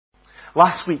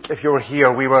Last week, if you were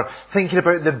here, we were thinking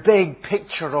about the big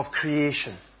picture of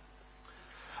creation.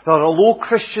 That although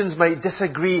Christians might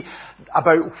disagree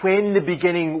about when the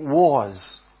beginning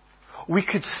was, we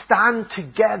could stand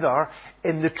together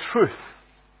in the truth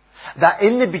that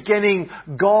in the beginning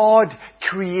God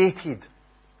created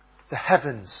the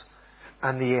heavens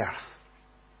and the earth.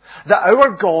 That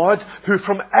our God, who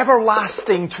from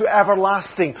everlasting to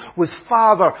everlasting was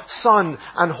Father, Son,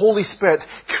 and Holy Spirit,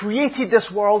 created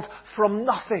this world from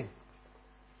nothing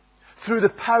through the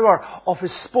power of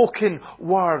His spoken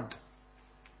word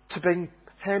to bring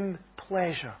Him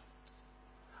pleasure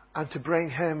and to bring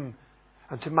Him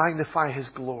and to magnify His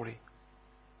glory.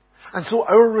 And so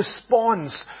our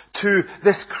response to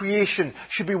this creation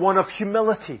should be one of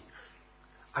humility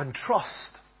and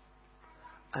trust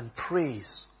and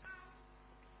praise.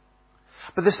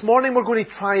 But this morning we're going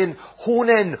to try and hone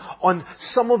in on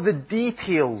some of the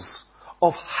details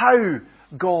of how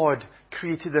God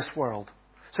created this world.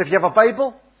 So if you have a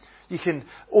Bible, you can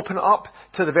open it up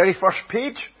to the very first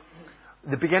page,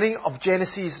 the beginning of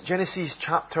Genesis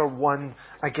chapter 1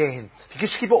 again. If you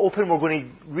just keep it open, we're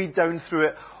going to read down through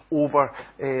it over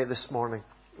this morning,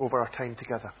 over our time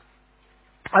together.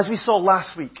 As we saw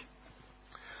last week,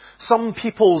 some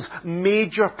people's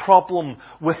major problem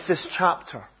with this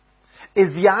chapter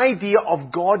is the idea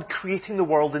of God creating the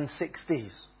world in 6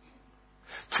 days.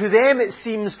 To them it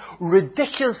seems a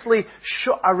ridiculously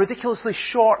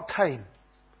short time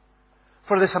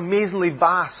for this amazingly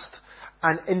vast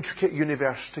and intricate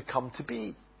universe to come to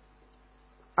be.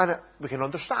 And we can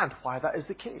understand why that is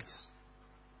the case.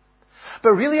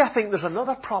 But really I think there's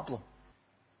another problem.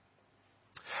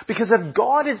 Because if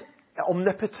God is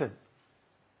omnipotent,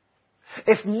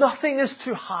 if nothing is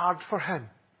too hard for Him,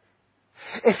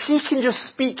 if He can just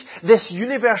speak this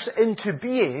universe into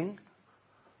being,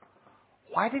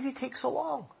 why did He take so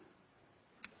long?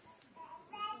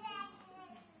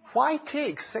 Why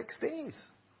take 6 days?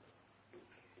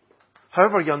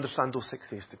 However you understand those 6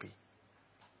 days to be.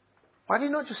 Why did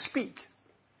He not just speak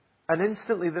and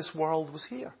instantly this world was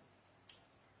here?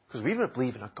 Because we don't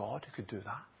believe in a God who could do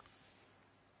that.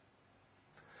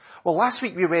 Well, last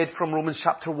week we read from Romans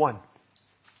chapter 1,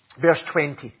 verse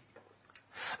 20.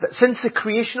 That since the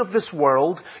creation of this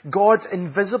world, God's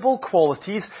invisible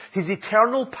qualities, His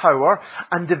eternal power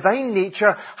and divine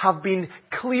nature have been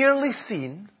clearly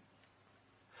seen,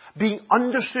 being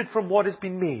understood from what has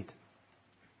been made,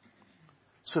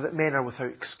 so that men are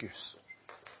without excuse.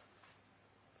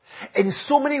 In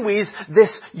so many ways,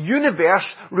 this universe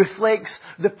reflects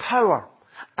the power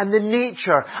and the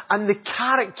nature and the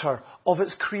character of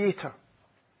its creator.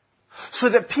 So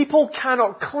that people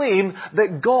cannot claim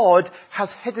that God has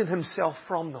hidden Himself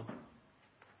from them.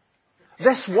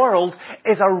 This world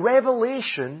is a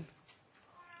revelation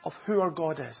of who our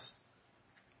God is.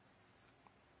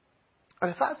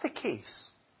 And if that's the case,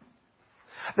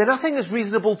 then I think it's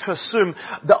reasonable to assume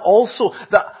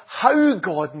that how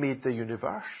God made the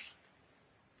universe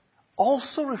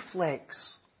also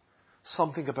reflects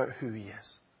something about who He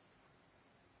is.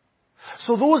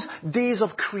 So those days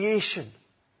of creation,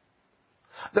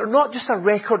 they're not just a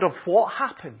record of what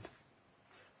happened.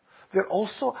 They're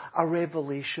also a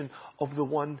revelation of the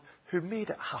one who made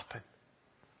it happen.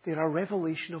 They're a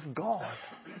revelation of God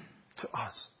to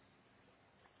us.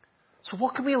 So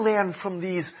what can we learn from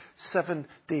these 7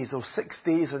 days, or 6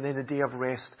 days and then a day of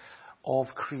rest of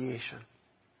creation?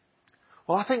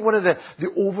 Well, I think one of the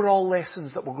overall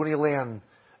lessons that we're going to learn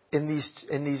in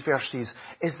these verses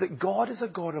is that God is a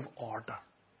God of order.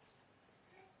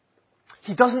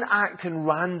 He doesn't act in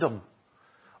random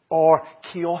or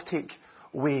chaotic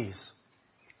ways.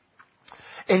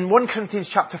 In 1 Corinthians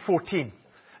chapter 14,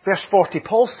 verse 40,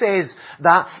 Paul says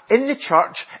that in the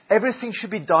church, everything should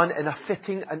be done in a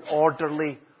fitting and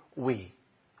orderly way.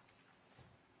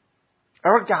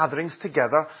 Our gatherings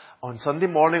together on Sunday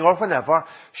morning or whenever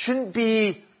shouldn't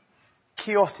be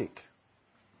chaotic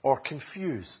or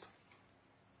confused.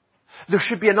 There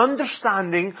should be an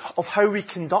understanding of how we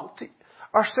conduct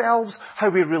ourselves, how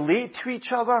we relate to each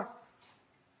other,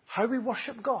 how we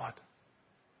worship God.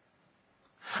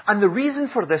 And the reason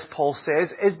for this, Paul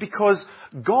says, is because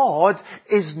God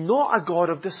is not a God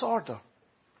of disorder,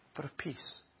 but of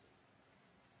peace.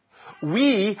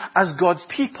 We, as God's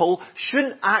people,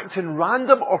 shouldn't act in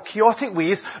random or chaotic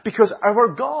ways because our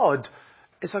God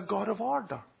is a God of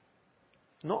order,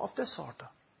 not of disorder.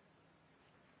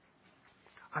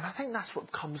 And I think that's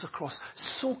what comes across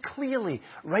so clearly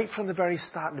right from the very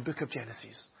start in the book of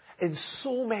Genesis, in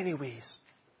so many ways.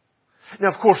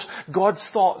 Now, of course, God's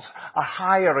thoughts are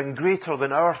higher and greater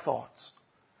than our thoughts.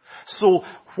 So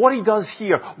what he does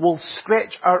here will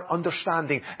stretch our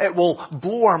understanding. It will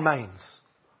blow our minds.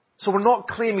 So we're not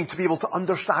claiming to be able to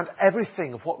understand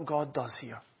everything of what God does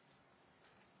here.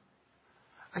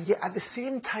 And yet at the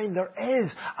same time there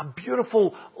is a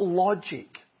beautiful logic,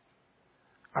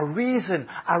 a reason,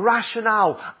 a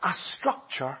rationale, a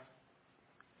structure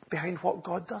behind what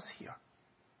God does here.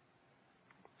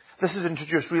 This is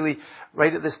introduced really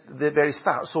right at the very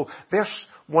start. So verse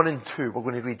 1 and 2 we're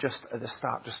going to read just at the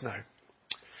start just now.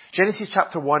 Genesis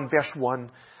chapter 1, verse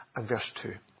 1 and verse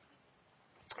 2.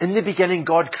 In the beginning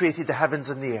God created the heavens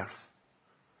and the earth.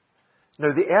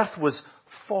 Now the earth was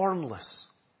formless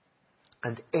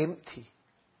and empty.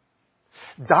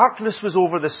 Darkness was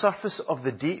over the surface of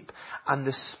the deep, and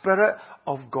the Spirit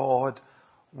of God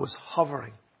was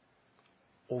hovering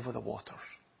over the waters.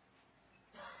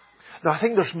 Now I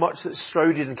think there's much that's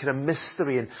shrouded in kind of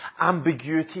mystery and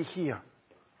ambiguity here.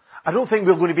 I don't think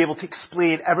we're going to be able to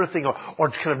explain everything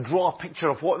or kind of draw a picture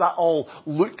of what that all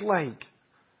looked like.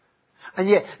 And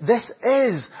yet this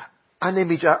is an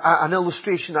image, an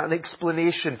illustration, an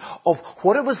explanation of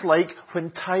what it was like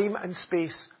when time and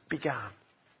space began.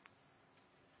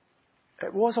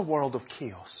 It was a world of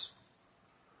chaos,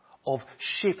 of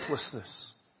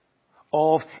shapelessness,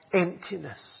 of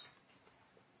emptiness,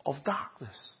 of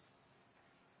darkness.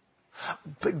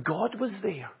 But God was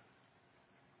there,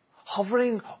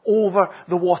 hovering over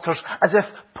the waters, as if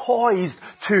poised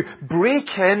to break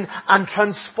in and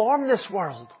transform this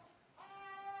world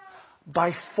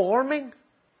by forming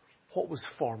what was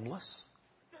formless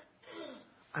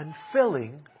and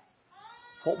filling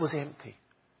what was empty.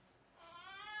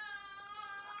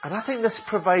 And I think this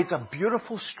provides a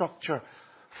beautiful structure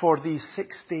for these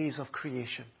 6 days of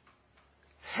creation.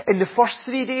 In the first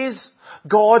 3 days,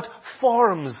 God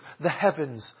forms the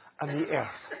heavens and the earth.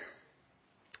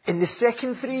 In the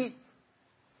second 3,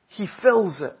 He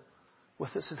fills it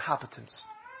with its inhabitants.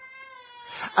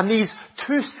 And these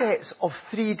 2 sets of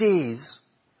 3 days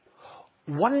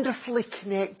wonderfully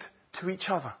connect to each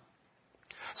other.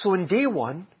 So in day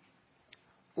 1,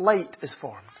 light is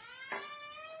formed.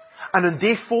 And on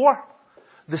day 4,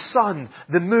 the sun,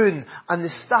 the moon, and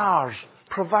the stars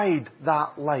provide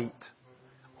that light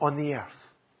on the earth.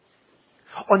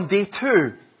 On day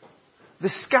 2, the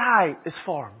sky is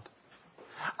formed.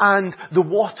 And the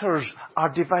waters are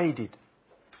divided.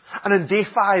 And on day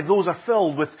 5, those are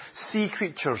filled with sea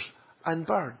creatures and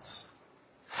birds.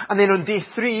 And then on day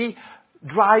 3,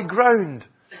 dry ground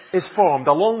is formed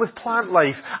along with plant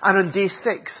life. And on day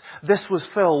 6, this was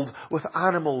filled with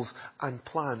animals and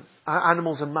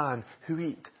man who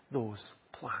eat those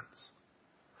plants.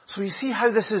 So you see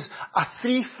how this is a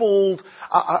threefold,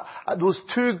 those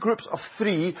 2 groups of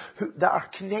 3 that are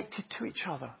connected to each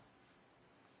other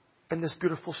in this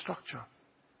beautiful structure.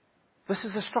 This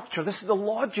is the structure. This is the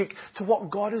logic to what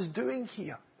God is doing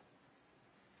here.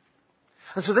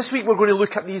 And so this week we're going to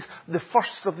look at the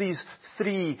first of these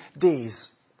 3 days.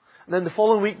 And then the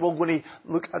following week we're going to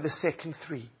look at the second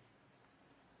 3.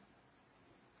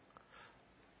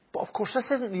 But of course this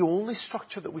isn't the only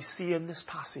structure that we see in this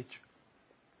passage.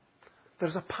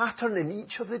 There's a pattern in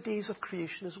each of the days of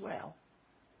creation as well.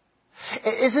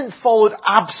 It isn't followed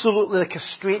absolutely like a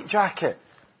straitjacket.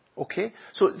 Okay?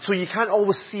 So you can't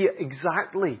always see it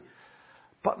exactly.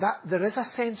 But there is a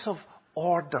sense of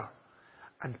order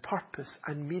and purpose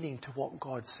and meaning to what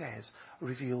God says,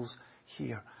 reveals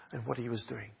here and what He was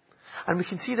doing. And we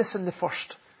can see this in the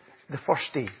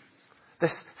first day.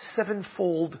 This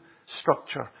 7-fold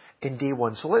structure in day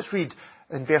 1. So let's read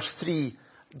in verse 3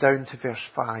 down to verse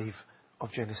 5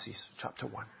 of Genesis chapter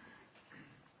 1.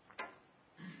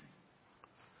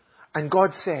 And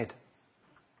God said,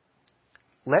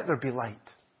 "Let there be light."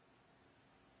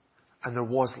 And there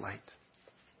was light.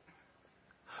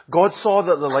 God saw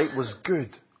that the light was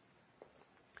good.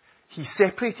 He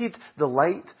separated the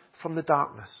light from the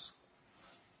darkness.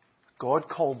 God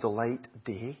called the light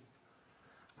day,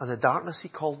 and the darkness He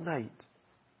called night.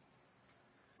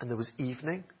 And there was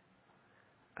evening,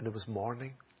 and there was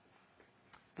morning,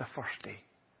 the first day.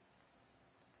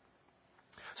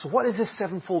 So what is this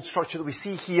 7-fold structure that we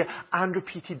see here and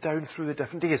repeated down through the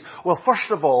different days? Well, first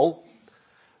of all,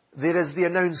 there is the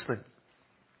announcement.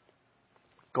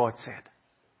 God said.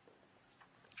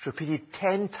 It's repeated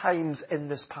 10 times in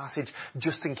this passage,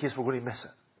 just in case we're going to miss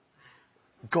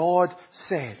it. God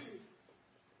said.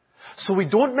 So we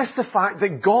don't miss the fact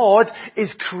that God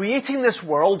is creating this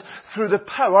world through the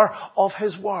power of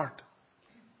His Word.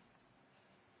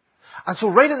 And so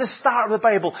right at the start of the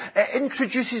Bible, it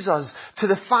introduces us to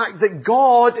the fact that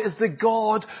God is the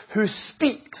God who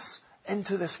speaks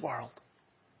into this world.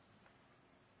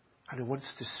 And who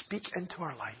wants to speak into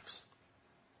our lives.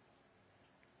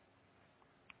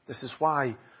 This is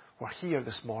why we're here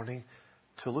this morning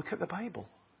to look at the Bible,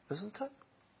 isn't it?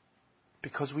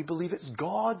 Because we believe it's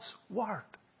God's Word.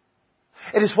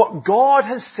 It is what God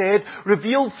has said,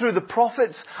 revealed through the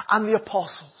prophets and the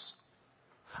apostles.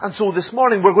 And so this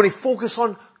morning we're going to focus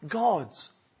on God's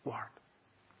Word.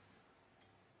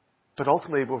 But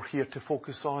ultimately we're here to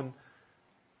focus on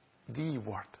the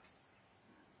Word.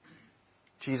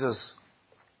 Jesus,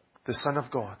 the Son of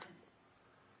God,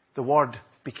 the Word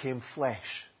became flesh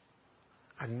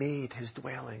and made His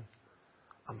dwelling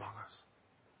among us.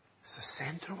 It's the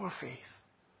centre of our faith.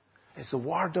 It's the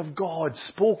Word of God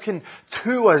spoken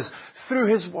to us through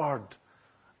His Word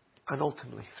and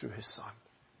ultimately through His Son.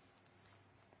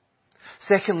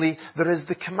 Secondly, there is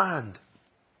the command.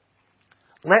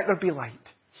 Let there be light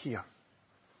here.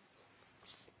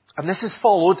 And this is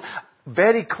followed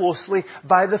very closely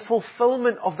by the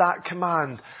fulfillment of that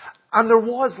command. And there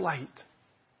was light.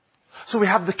 So we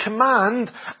have the command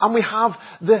and we have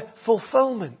the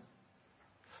fulfillment.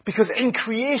 Because in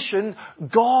creation,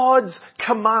 God's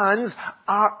commands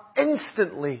are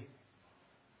instantly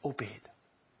obeyed.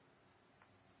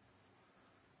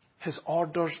 His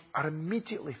orders are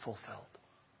immediately fulfilled.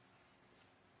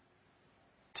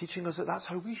 Teaching us that that's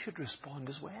how we should respond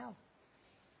as well.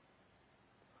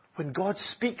 When God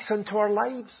speaks into our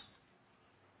lives,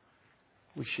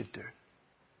 we should do.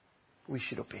 We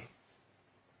should obey.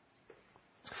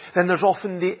 Then there's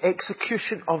often the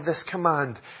execution of this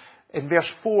command. In verse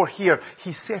 4 here,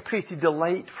 He separated the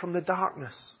light from the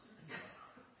darkness.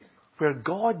 Where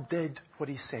God did what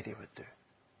He said He would do.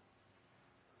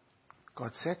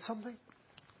 God said something,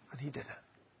 and He did it.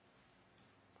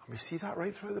 And we see that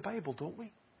right throughout the Bible, don't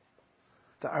we?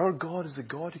 That our God is the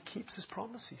God who keeps His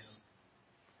promises.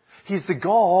 He's the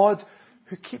God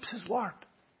who keeps His word.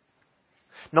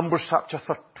 Numbers chapter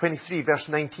 23 verse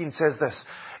 19 says this: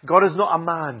 God is not a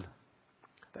man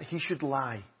that He should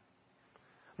lie,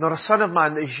 nor a son of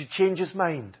man that He should change His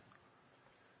mind.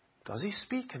 Does He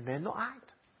speak and then not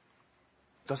act?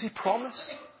 Does He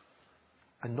promise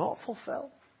and not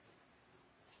fulfill?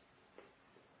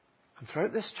 And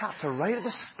throughout this chapter, right at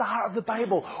the start of the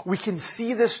Bible, we can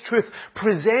see this truth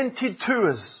presented to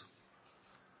us.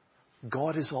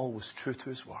 God is always true to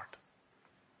His word.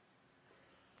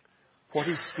 What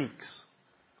He speaks,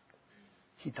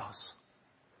 He does.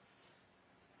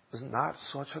 Isn't that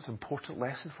such an important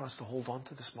lesson for us to hold on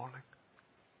to this morning?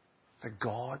 That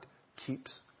God keeps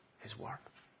His word.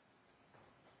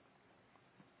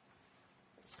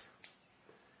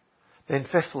 Then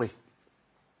fifthly,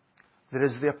 there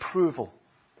is the approval.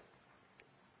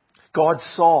 God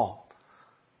saw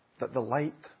that the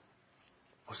light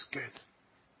was good.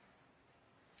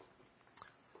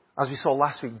 As we saw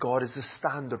last week, God is the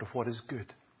standard of what is good.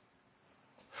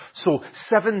 So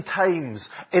 7 times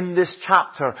in this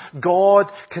chapter, God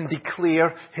can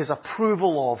declare His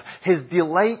approval of, His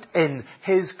delight in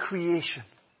His creation.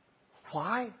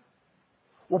 Why?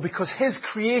 Well, because His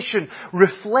creation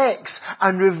reflects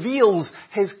and reveals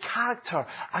His character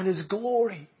and His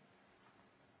glory.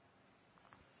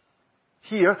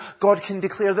 Here, God can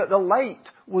declare that the light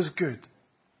was good.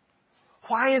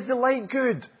 Why is the light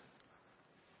good?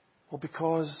 Well,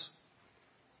 because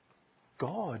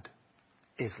God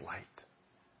is light.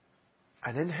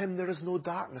 And in Him there is no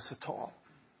darkness at all.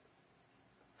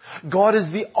 God is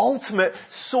the ultimate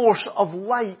source of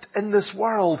light in this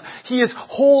world. He is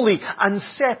holy and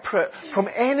separate from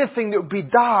anything that would be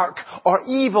dark or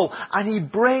evil. And He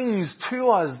brings to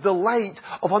us the light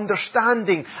of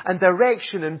understanding and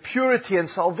direction and purity and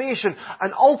salvation.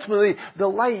 And ultimately the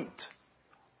light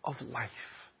of life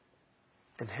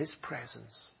in His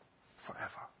presence forever.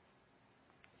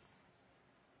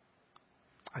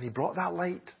 And He brought that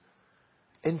light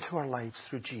into our lives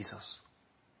through Jesus.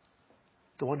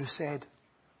 The one who said,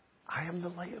 I am the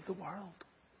light of the world.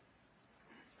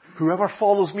 Whoever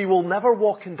follows me will never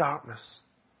walk in darkness,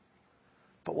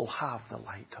 but will have the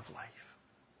light of life.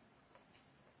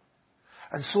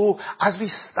 And so, as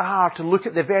we start to look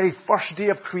at the very first day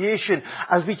of creation,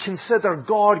 as we consider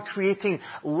God creating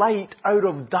light out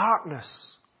of darkness,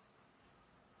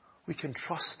 we can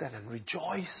trust in and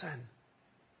rejoice in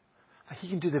that He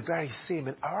can do the very same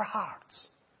in our hearts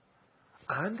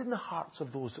and in the hearts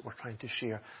of those that we're trying to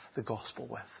share the gospel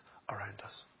with around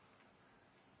us.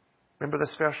 Remember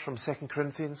this verse from 2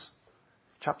 Corinthians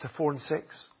chapter 4 and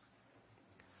 6?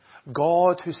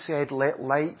 God who said, let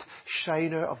light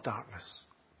shine out of darkness,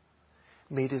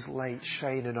 made His light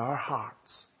shine in our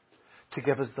hearts to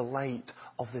give us the light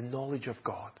of the knowledge of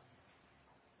God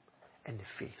in the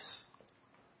face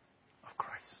of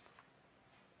Christ.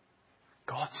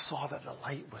 God saw that the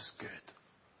light was good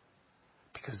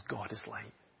because God is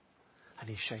light. and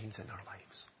He shines in our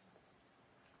lives.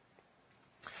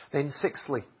 Then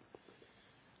sixthly,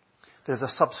 there's a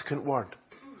subsequent word.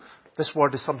 This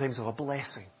word is sometimes of a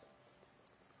blessing.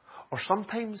 Or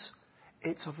sometimes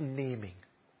it's of naming.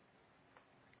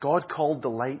 God called the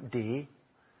light day,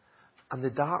 and the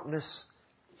darkness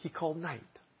He called night.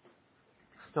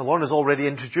 Now, Lauren has already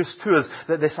introduced to us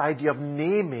that this idea of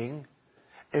naming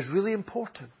is really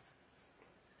important.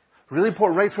 Really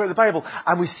important right throughout the Bible.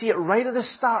 And we see it right at the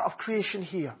start of creation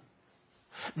here.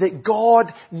 That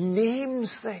God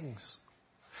names things.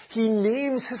 He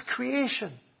names His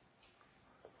creation.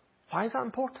 Why is that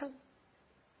important?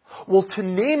 Well, to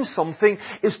name something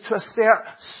is to assert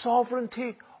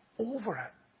sovereignty over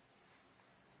it.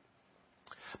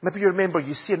 Maybe you remember,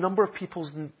 you see a number of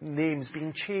people's names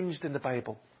being changed in the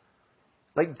Bible.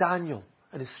 Like Daniel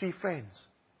and his 3 friends.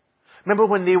 Remember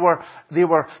when they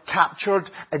were captured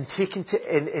and taken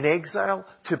in exile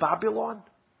to Babylon?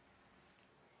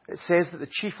 It says that the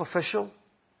chief official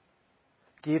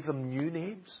gave them new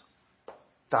names.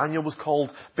 Daniel was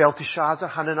called Belteshazzar,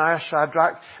 Hananiah,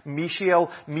 Shadrach,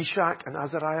 Mishael, Meshach, and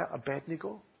Azariah,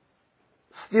 Abednego.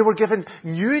 They were given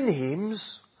new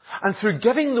names, and through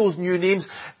giving those new names,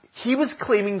 he was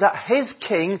claiming that his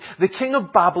king, the king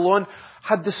of Babylon,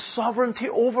 had the sovereignty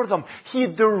over them. He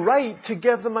had the right to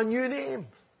give them a new name.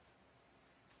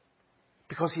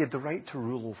 Because he had the right to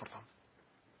rule over them.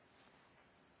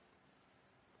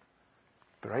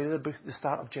 But right at the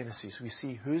start of Genesis, we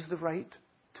see who's the right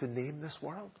to name this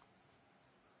world.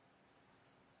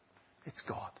 It's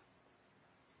God.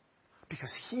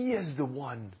 Because He is the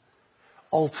one,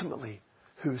 ultimately,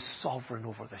 who is sovereign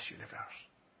over this universe.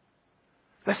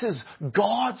 This is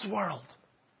God's world.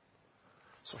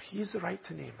 So He has the right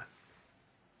to name it.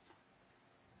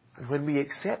 And when we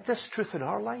accept this truth in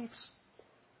our lives,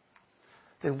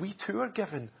 then we too are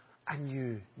given a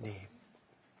new name.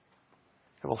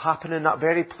 It will happen in that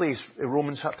very place,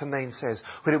 Romans chapter 9 says,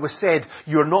 where it was said,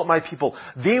 "You are not my people."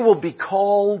 They will be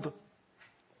called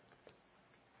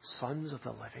sons of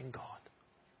the living God.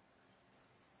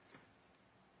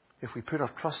 If we put our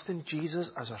trust in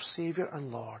Jesus as our Saviour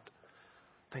and Lord,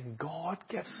 then God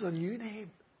gives us a new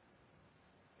name.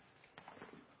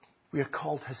 We are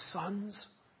called His sons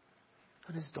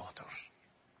and His daughters.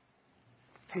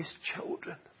 His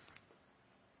children.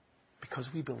 Because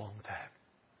we belong to Him.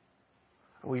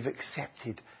 And we've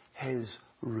accepted His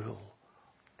rule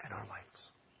in our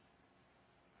lives.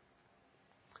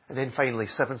 And then finally,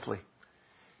 seventhly,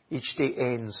 each day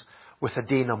ends with a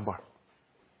day number.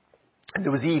 And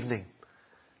there was evening,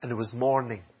 and there was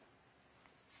morning,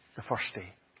 the first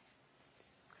day.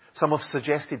 Some have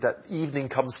suggested that evening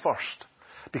comes first,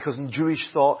 because in Jewish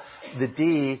thought, the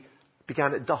day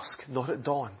began at dusk, not at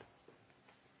dawn.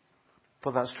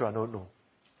 But that's true, I don't know.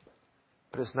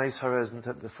 But it's nice how, isn't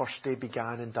it, the first day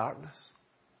began in darkness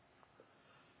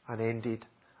and ended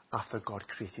after God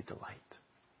created the light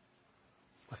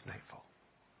with nightfall.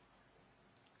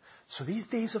 So these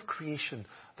days of creation,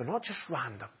 they're not just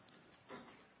random.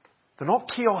 They're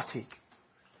not chaotic.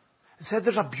 Instead,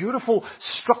 there's a beautiful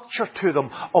structure to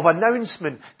them of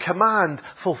announcement, command,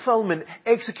 fulfillment,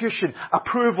 execution,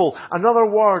 approval, another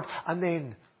word, and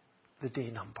then the day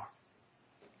number.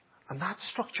 And that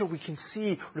structure we can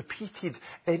see repeated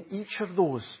in each of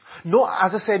those. Not,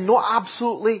 as I said, not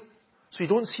absolutely. So you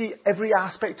don't see every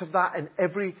aspect of that in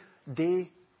every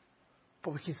day.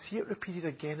 But we can see it repeated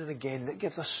again and again. That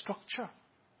gives a structure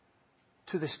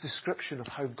to this description of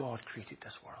how God created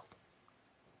this world.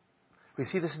 We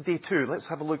see this in day 2. Let's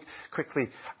have a look quickly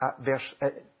at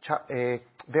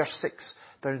verse 6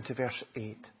 down to verse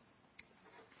 8.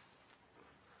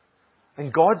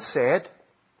 And God said,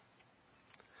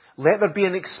 "Let there be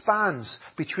an expanse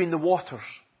between the waters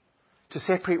to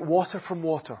separate water from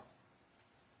water."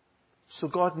 So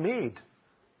God made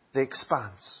the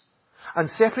expanse and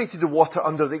separated the water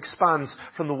under the expanse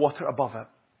from the water above it.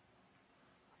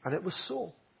 And it was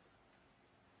so.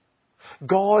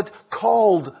 God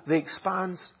called the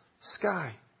expanse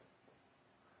sky.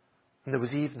 And there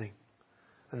was evening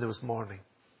and there was morning.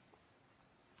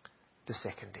 The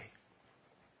second day.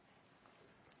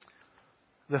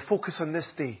 The focus on this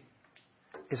day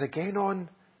is again on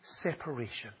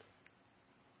separation.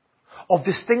 Of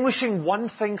distinguishing one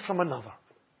thing from another.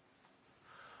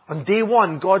 On day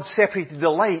 1, God separated the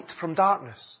light from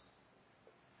darkness.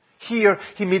 Here,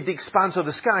 He made the expanse of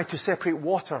the sky to separate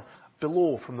water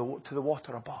below to the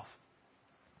water above.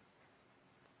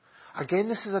 Again,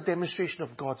 this is a demonstration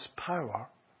of God's power.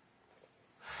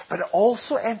 But it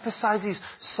also emphasizes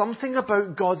something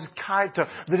about God's character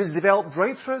that is developed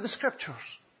right throughout the Scriptures.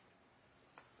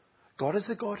 God is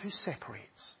the God who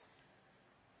separates.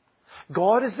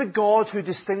 God is the God who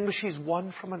distinguishes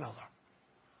one from another.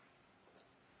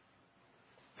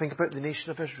 Think about the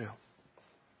nation of Israel.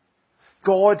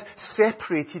 God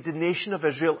separated the nation of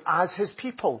Israel as His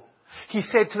people. He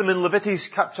said to them in Leviticus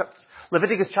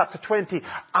chapter 20,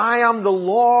 I am the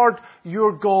Lord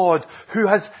your God who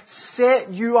has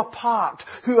set you apart,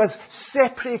 who has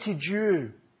separated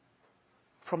you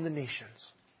from the nations.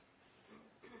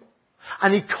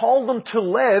 And He called them to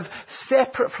live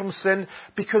separate from sin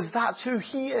because that's who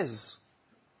He is.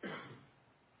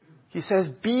 He says,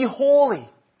 be holy.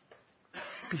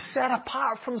 Be set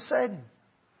apart from sin.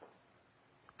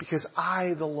 Because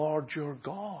I, the Lord your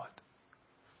God,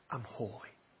 am holy.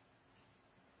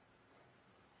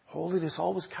 Holiness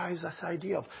always carries this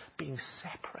idea of being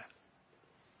separate.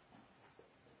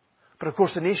 But of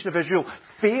course the nation of Israel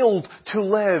failed to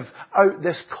live out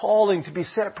this calling to be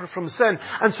separate from sin.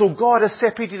 And so God has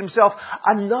separated Himself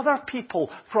another people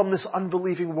from this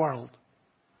unbelieving world.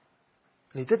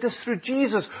 And He did this through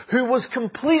Jesus, who was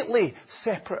completely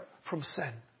separate from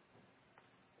sin.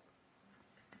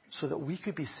 So that we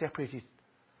could be separated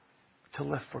to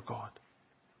live for God.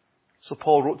 So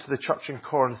Paul wrote to the church in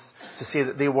Corinth to say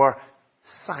that they were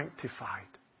sanctified.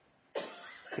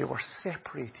 They were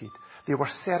separated. They were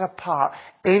set apart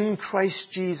in Christ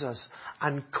Jesus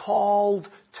and called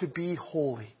to be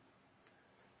holy,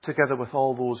 together with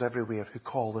all those everywhere who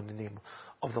call in the name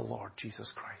of the Lord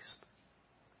Jesus Christ.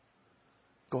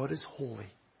 God is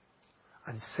holy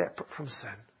and separate from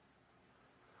sin.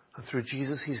 And through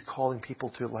Jesus, He's calling people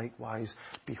to likewise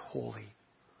be holy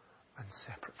and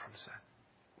separate from sin.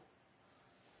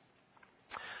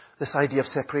 This idea of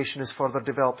separation is further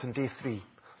developed in day 3.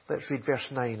 Let's read verse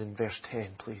 9 and verse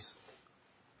 10, please.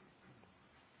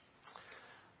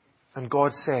 And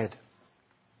God said,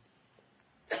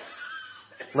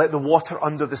 let the water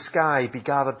under the sky be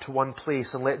gathered to one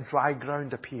place, and let dry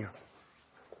ground appear.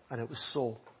 And it was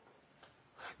so.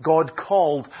 God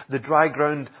called the dry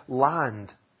ground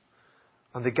land,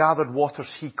 and the gathered waters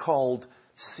He called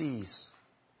seas.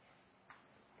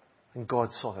 And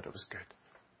God saw that it was good.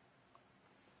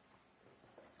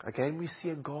 Again, we see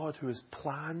a God who has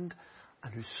planned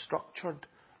and who structured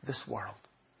this world.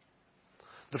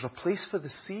 There's a place for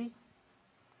the sea,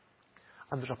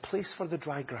 and there's a place for the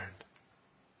dry ground.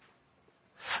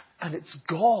 And it's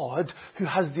God who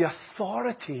has the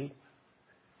authority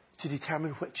to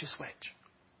determine which is which.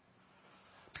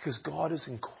 Because God is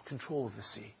in control of the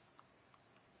sea.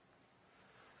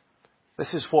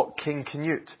 This is what King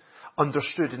Canute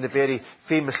understood in the very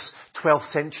famous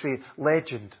 12th century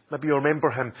legend. Maybe you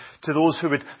remember him. To those who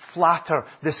would flatter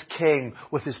this king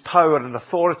with his power and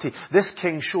authority, this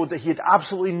king showed that he had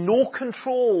absolutely no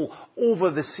control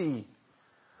over the sea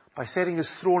by setting his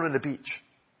throne on the beach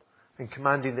and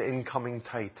commanding the incoming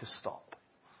tide to stop.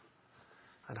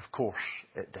 And of course,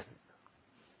 it didn't.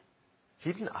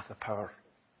 He didn't have the power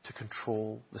to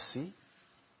control the sea.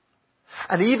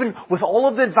 And even with all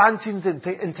of the advances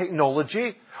in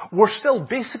technology, we're still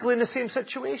basically in the same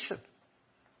situation.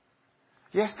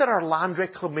 Yes, there are land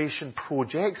reclamation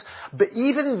projects, but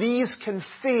even these can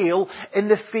fail in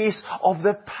the face of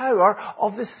the power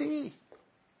of the sea.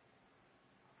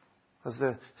 As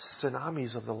the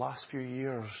tsunamis of the last few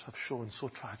years have shown so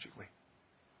tragically.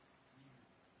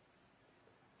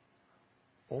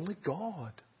 Only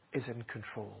God is in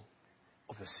control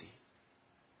of the sea.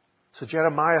 So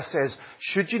Jeremiah says,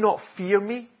 should you not fear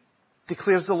me,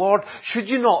 declares the Lord? Should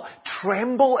you not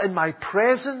tremble in my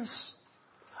presence?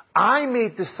 I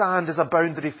made the sand as a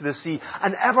boundary for the sea,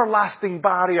 an everlasting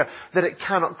barrier that it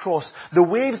cannot cross. The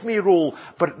waves may roll,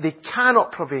 but they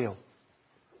cannot prevail.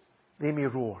 They may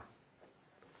roar,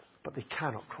 but they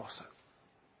cannot cross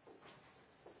it.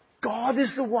 God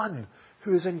is the one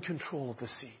who is in control of the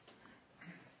sea.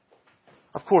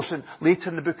 Of course, later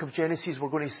in the book of Genesis, we're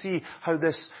going to see how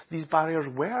these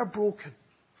barriers were broken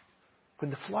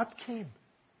when the flood came.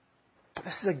 But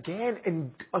this is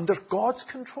again under God's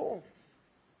control.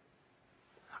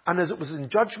 And as it was in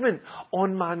judgment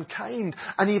on mankind,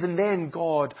 and even then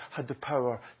God had the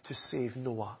power to save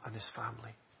Noah and his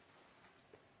family.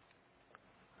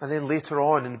 And then later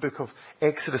on in the book of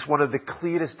Exodus, one of the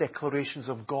clearest declarations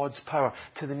of God's power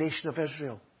to the nation of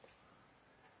Israel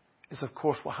is, of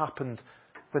course, what happened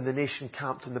when the nation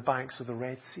camped on the banks of the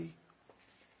Red Sea.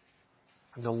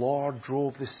 And the Lord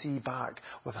drove the sea back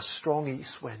with a strong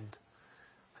east wind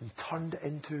and turned it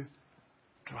into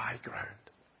dry ground.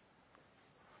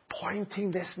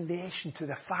 Pointing this nation to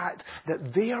the fact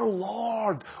that their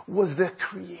Lord was the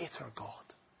Creator God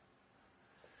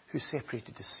who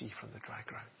separated the sea from the dry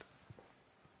ground.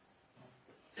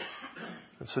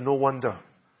 And so no wonder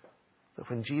that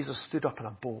when Jesus stood up in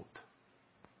a boat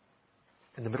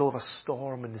in the middle of a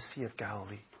storm in the Sea of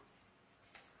Galilee.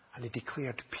 And he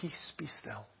declared, "Peace, be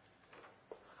still."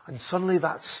 And suddenly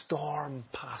that storm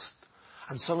passed.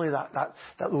 And suddenly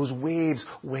those waves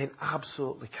went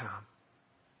absolutely calm.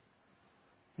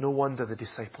 No wonder the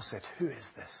disciples said, "Who is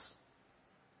this,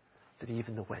 that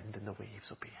even the wind and the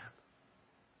waves obey him?"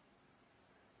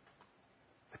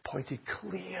 They pointed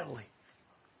clearly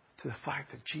to the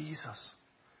fact that Jesus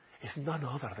is none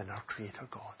other than our Creator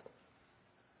God.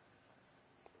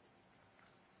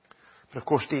 But of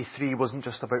course, day 3 wasn't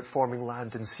just about forming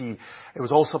land and sea. It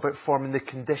was also about forming the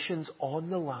conditions on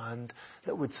the land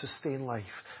that would sustain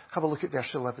life. Have a look at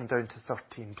verse 11 down to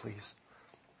 13, please.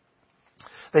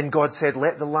 Then God said,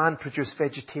 "Let the land produce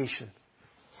vegetation,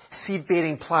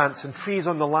 seed-bearing plants and trees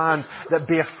on the land that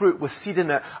bear fruit with seed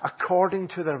in it according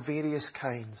to their various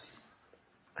kinds."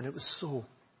 And it was so.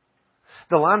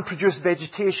 The land produced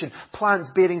vegetation, plants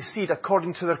bearing seed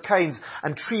according to their kinds,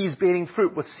 and trees bearing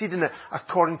fruit with seed in it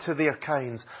according to their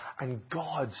kinds. And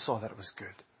God saw that it was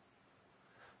good.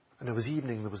 And there was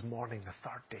evening, there was morning, the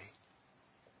third day.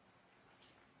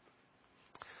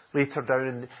 Later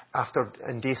down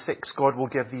in day 6, God will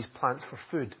give these plants for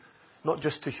food, not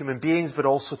just to human beings, but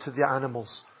also to the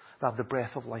animals that have the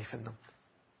breath of life in them.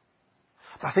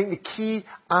 But I think the key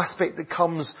aspect that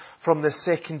comes from the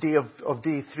second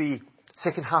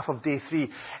half of day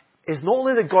 3, is not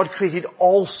only that God created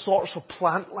all sorts of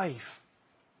plant life,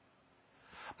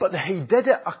 but that He did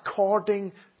it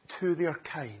according to their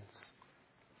kinds.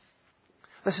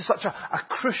 This is such a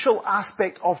crucial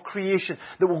aspect of creation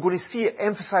that we're going to see it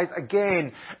emphasized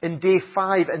again in day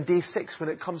 5 and day 6 when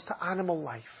it comes to animal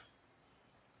life.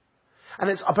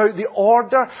 And it's about the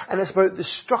order and it's about the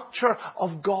structure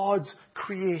of God's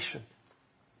creation.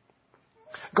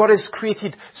 God has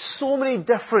created so many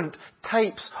different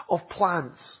types of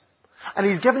plants. And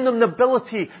He's given them the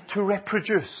ability to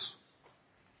reproduce.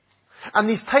 And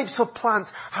these types of plants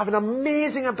have an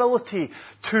amazing ability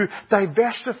to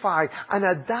diversify and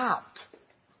adapt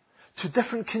to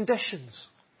different conditions,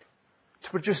 to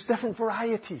produce different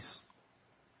varieties.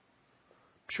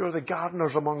 I'm sure the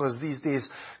gardeners among us these days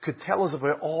could tell us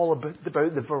about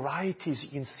the varieties you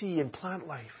can see in plant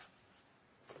life.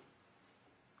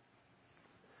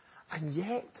 And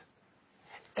yet,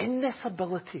 in this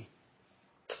ability,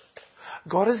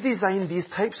 God has designed these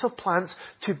types of plants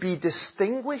to be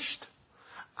distinguished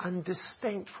and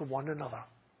distinct from one another.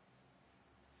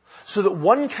 So that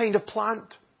one kind of plant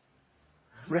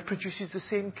reproduces the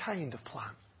same kind of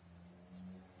plant.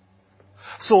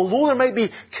 So although there might be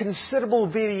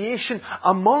considerable variation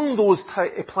among those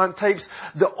plant types,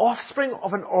 the offspring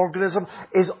of an organism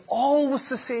is always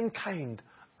the same kind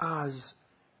as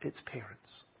its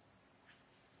parents.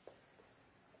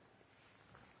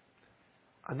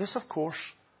 And this, of course,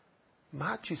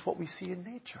 matches what we see in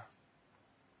nature.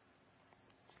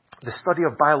 The study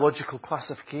of biological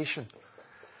classification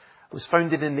was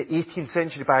founded in the 18th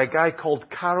century by a guy called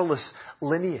Carolus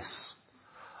Linnaeus.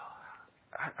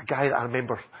 A guy that I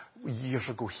remember years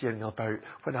ago hearing about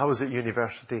when I was at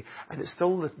university, and it's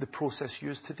still the process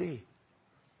used today.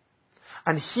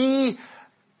 And he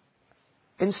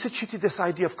instituted this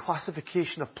idea of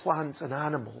classification of plants and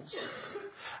animals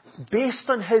based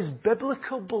on his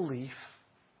biblical belief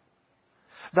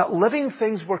that living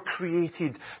things were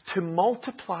created to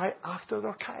multiply after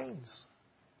their kinds.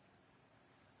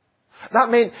 That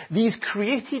meant these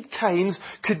created kinds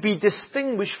could be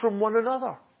distinguished from one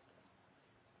another.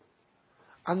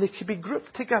 And they could be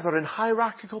grouped together in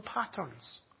hierarchical patterns,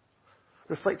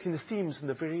 reflecting the themes and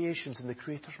the variations in the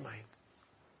Creator's mind.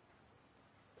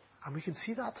 And we can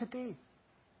see that today.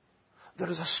 There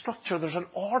is a structure, there's an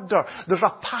order, there's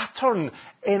a pattern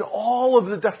in all of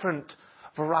the different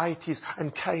varieties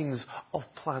and kinds of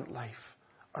plant life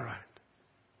around.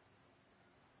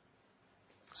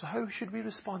 So how should we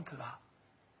respond to that?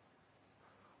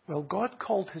 Well, God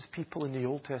called His people in the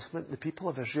Old Testament, the people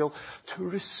of Israel, to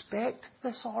respect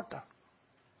this order.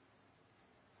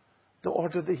 The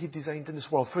order that He designed in this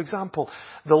world. For example,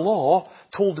 the law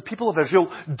told the people of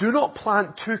Israel, do not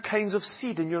plant two kinds of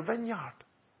seed in your vineyard.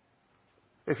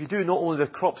 If you do, not only the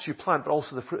crops you plant, but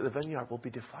also the fruit of the vineyard will be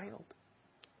defiled.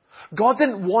 God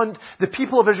didn't want the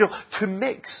people of Israel to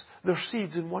mix their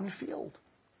seeds in one field.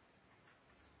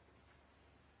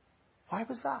 Why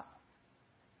was that?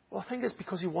 Well, I think it's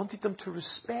because He wanted them to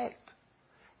respect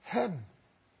Him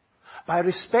by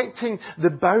respecting the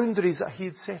boundaries that He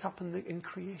had set up in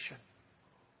creation.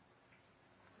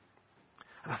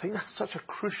 And I think that's such a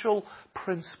crucial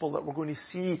principle that we're going to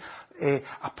see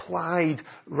applied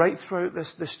right throughout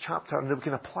this chapter, and that we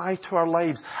can apply to our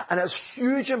lives. And it has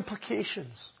huge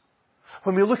implications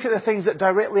when we look at the things that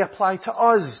directly apply to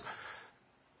us.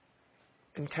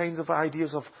 in kinds of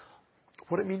ideas of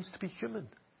what it means to be human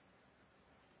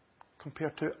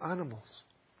compared to animals.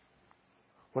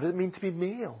 What does it mean to be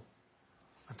male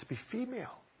and to be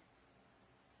female?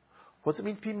 What does it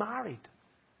mean to be married?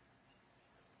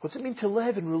 What does it mean to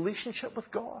live in relationship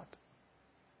with God?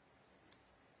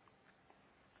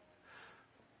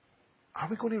 Are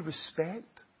we going to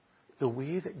respect the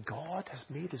way that God has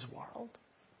made His world?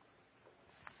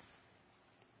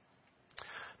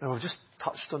 Now, I've just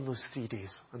touched on those 3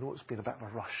 days. I know it's been a bit of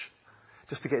a rush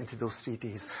just to get into those 3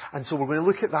 days. And so we're going to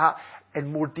look at that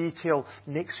in more detail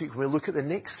next week. We'll look at the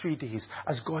next 3 days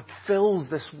as God fills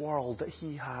this world that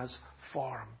He has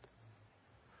formed.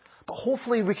 But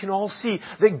hopefully we can all see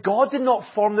that God did not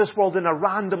form this world in a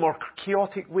random or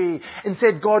chaotic way.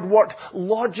 Instead, God worked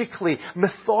logically,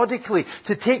 methodically,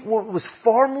 to take what was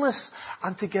formless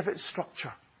and to give it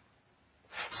structure.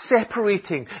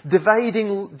 Separating,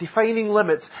 dividing, defining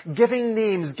limits, giving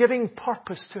names, giving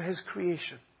purpose to His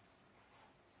creation.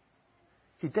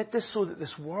 He did this so that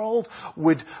this world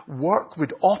would work,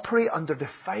 would operate under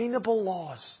definable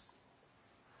laws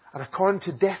and according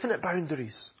to definite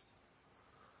boundaries.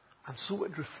 And so it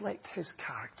would reflect His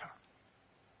character.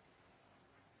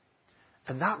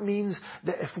 And that means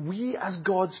that if we as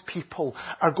God's people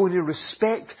are going to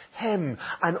respect Him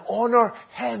and honour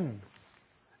Him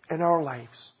in our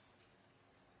lives,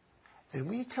 then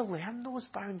we need to learn those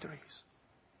boundaries.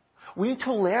 We need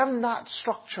to learn that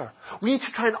structure. We need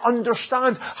to try and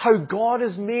understand how God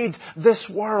has made this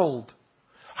world,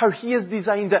 how He has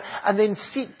designed it, and then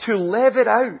seek to live it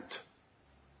out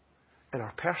in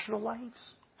our personal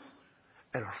lives,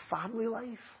 in our family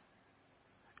life,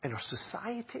 in our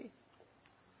society,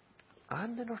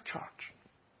 and in our church.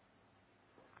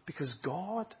 Because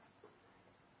God,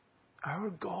 our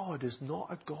God, is not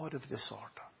a God of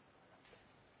disorder.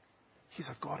 He's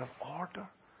a God of order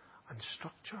and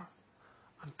structure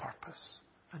and purpose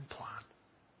and plan.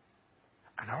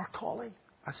 And our calling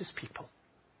as His people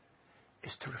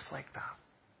is to reflect that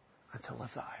and to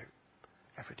live that out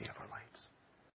every day of our lives.